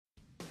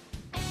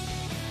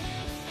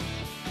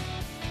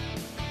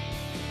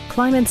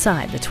Climb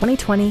inside the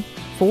 2020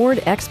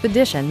 Ford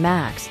Expedition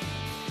Max.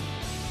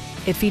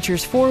 It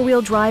features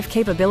four-wheel drive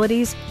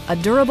capabilities, a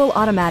durable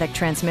automatic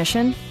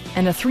transmission,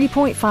 and a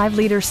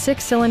 3.5-liter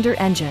six-cylinder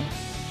engine.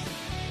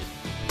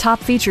 Top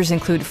features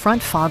include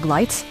front fog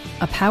lights,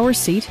 a power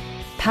seat,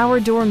 power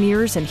door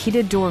mirrors and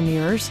heated door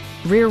mirrors,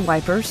 rear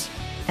wipers,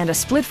 and a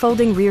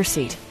split-folding rear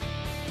seat.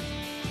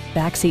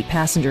 Backseat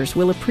passengers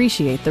will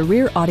appreciate the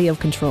rear audio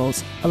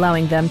controls,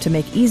 allowing them to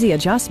make easy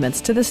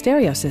adjustments to the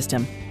stereo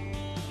system.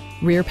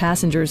 Rear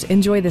passengers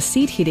enjoy the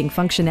seat heating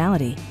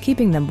functionality,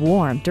 keeping them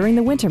warm during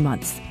the winter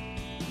months.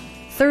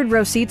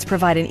 Third-row seats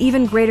provide an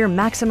even greater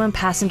maximum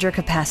passenger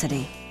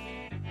capacity.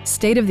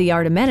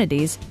 State-of-the-art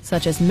amenities,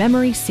 such as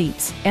memory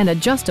seats and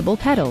adjustable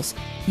pedals,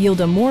 yield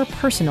a more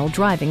personal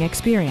driving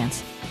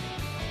experience.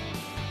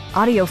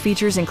 Audio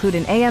features include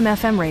an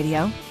AM/FM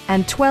radio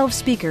and 12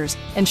 speakers,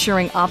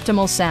 ensuring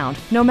optimal sound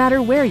no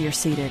matter where you're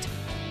seated.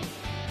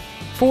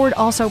 Ford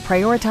also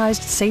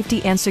prioritized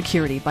safety and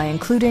security by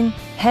including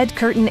head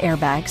curtain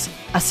airbags,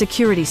 a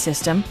security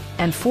system,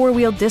 and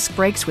four-wheel disc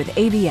brakes with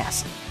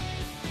ABS.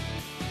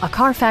 A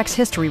Carfax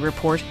history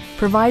report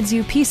provides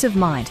you peace of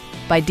mind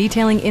by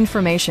detailing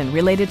information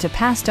related to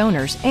past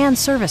owners and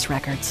service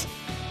records.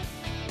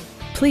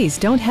 Please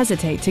don't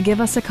hesitate to give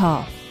us a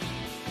call.